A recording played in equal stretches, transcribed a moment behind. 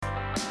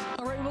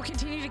We'll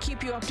continue to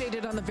keep you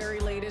updated on the very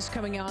latest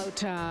coming out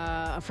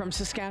from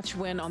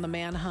Saskatchewan on the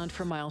manhunt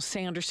for Miles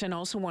Sanderson.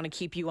 Also want to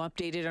keep you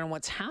updated on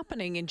what's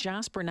happening in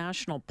Jasper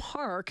National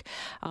Park.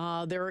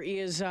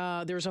 There's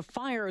a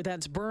fire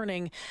that's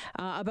burning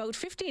about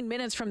 15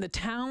 minutes from the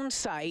town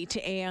site,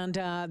 and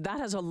that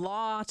has a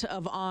lot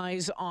of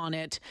eyes on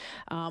it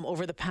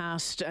over the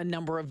past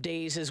number of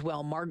days as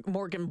well.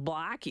 Morgan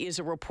Black is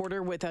a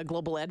reporter with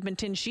Global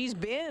Edmonton. She's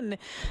been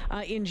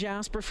in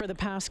Jasper for the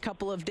past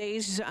couple of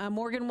days.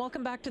 Morgan,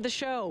 welcome back to the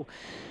show.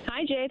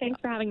 Hi, Jay. Thanks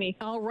for having me.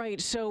 All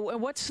right. So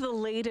what's the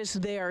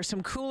latest there?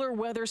 Some cooler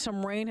weather,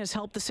 some rain has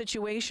helped the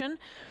situation?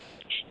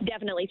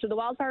 Definitely. So the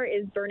wildfire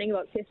is burning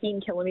about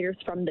 15 kilometers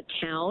from the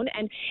town.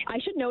 And I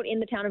should note, in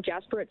the town of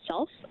Jasper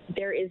itself,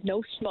 there is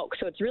no smoke.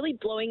 So it's really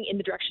blowing in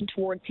the direction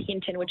towards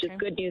Hinton, which is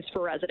good news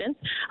for residents.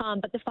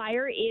 But the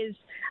fire is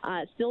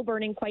still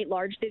burning quite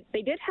large.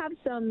 They did have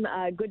some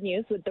good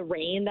news with the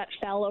rain that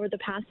fell over the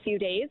past few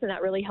days, and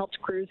that really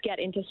helped crews get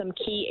into some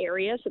key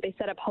areas. So they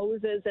set up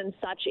hoses and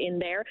such in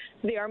there.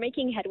 So they are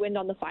making headwind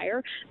on the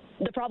fire.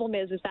 The problem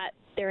is that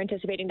they're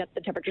anticipating that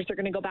the temperatures are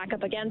going to go back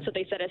up again. So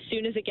they said as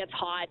soon as it gets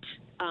hot,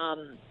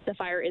 the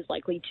fire is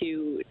likely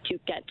to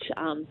get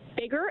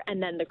bigger,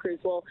 and then the crews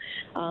will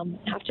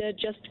have to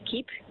just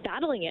keep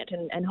battling it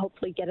and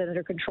hopefully get it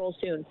under control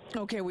soon.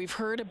 Okay, we've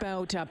heard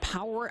about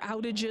power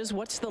outages.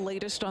 What's the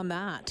latest on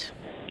that?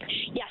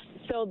 Yes.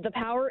 So the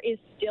power is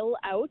still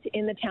out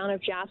in the town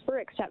of Jasper,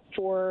 except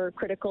for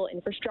critical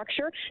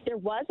infrastructure. There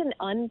was an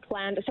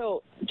unplanned,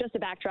 so just to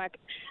backtrack,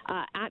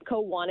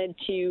 ATCO wanted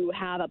to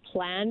have a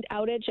planned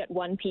outage at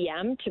 1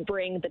 p.m. to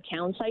bring the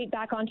town site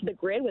back onto the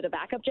grid with a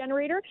backup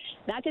generator.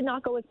 That did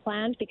not go as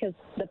planned because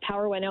the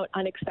power went out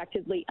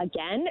unexpectedly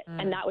again,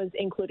 and that was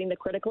including the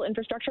critical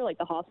infrastructure like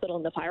the hospital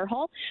and the fire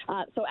hall.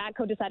 So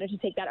ATCO decided to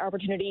take that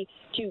opportunity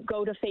to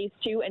go to phase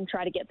 2 and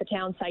try to get the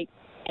town site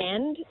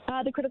and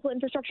the critical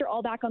infrastructure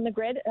all back on the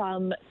grid.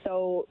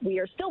 So we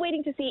are still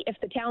waiting to see if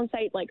the town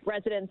site, like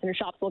residents and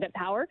shops, will get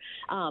power.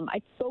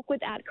 I spoke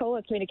with ATCO,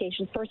 a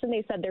communications person.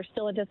 They said they're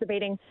still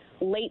anticipating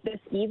late this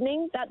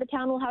evening that the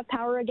town will have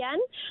power again.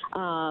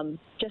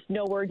 Just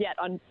no word yet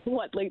on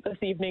what late this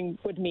evening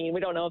would mean. We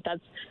don't know if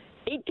that's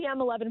 8 p.m.,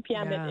 11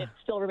 p.m. Yeah. It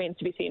still remains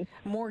to be seen.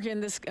 Morgan,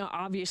 this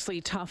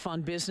obviously tough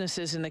on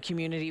businesses in the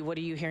community. What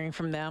are you hearing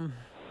from them?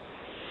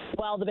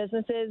 Well, the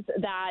businesses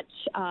that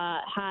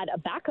had a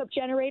backup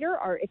generator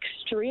are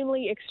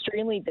extremely,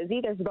 extremely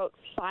busy. There's about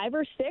 5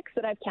 or 6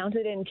 that I've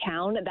counted in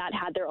town that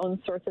had their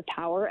own source of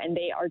power, and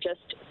they are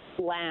just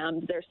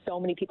slammed. There's so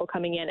many people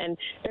coming in, and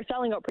they're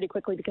selling out pretty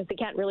quickly because they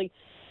can't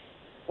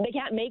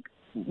make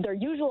their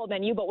usual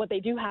menu, but what they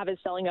do have is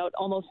selling out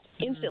almost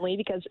instantly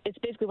because it's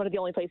basically one of the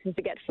only places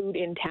to get food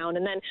in town.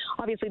 And then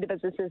obviously the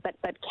businesses that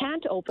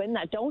can't open,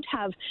 that don't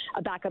have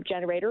a backup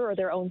generator or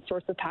their own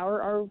source of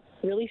power, are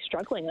really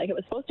struggling. Like it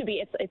was supposed to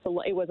be,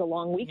 it was a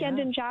long weekend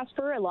in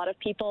Jasper. A lot of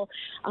people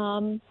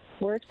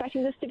were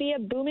expecting this to be a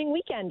booming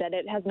weekend, and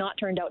it has not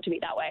turned out to be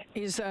that way.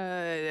 Is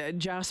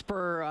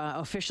Jasper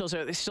officials,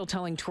 are they still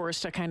telling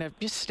tourists to kind of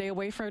just stay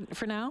away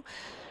for now?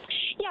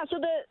 Yeah, so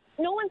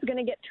no one's going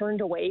to get turned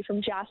away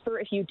from Jasper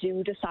if you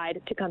do decide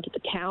to come to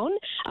the town.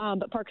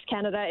 But Parks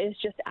Canada is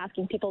just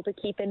asking people to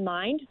keep in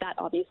mind that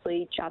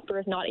obviously Jasper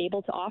is not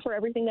able to offer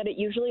everything that it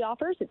usually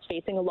offers. It's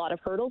facing a lot of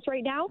hurdles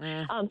right now.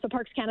 So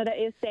Parks Canada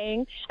is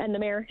saying, and the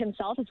mayor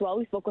himself as well,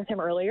 we spoke with him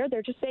earlier,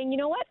 they're just saying, you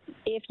know what,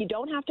 if you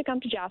don't have to come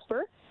to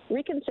Jasper,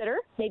 reconsider,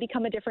 maybe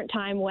come a different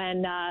time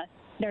when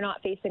they're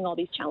not facing all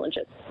these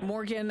challenges.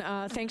 Morgan,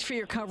 thanks for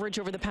your coverage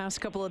over the past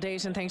couple of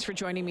days, and thanks for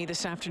joining me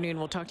this afternoon.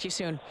 We'll talk to you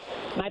soon.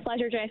 My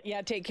pleasure, Jay.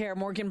 Yeah, take care.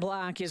 Morgan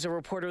Black is a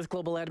reporter with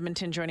Global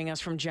Edmonton joining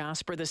us from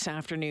Jasper this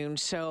afternoon.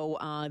 So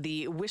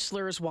the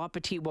Whistler's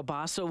Wapiti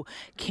Wabasso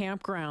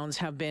campgrounds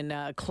have been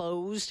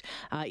closed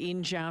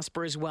in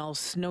Jasper as well.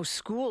 No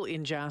school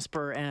in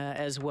Jasper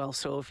as well.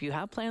 So if you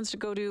have plans to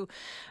go to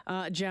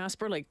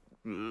Jasper, like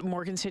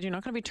Morgan said, you're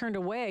not going to be turned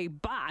away,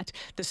 but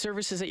the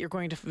services that you're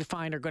going to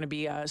find are going to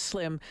be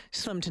slim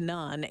to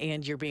none,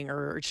 and you're being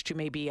urged to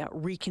maybe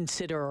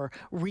reconsider or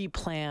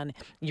replan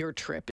your trip.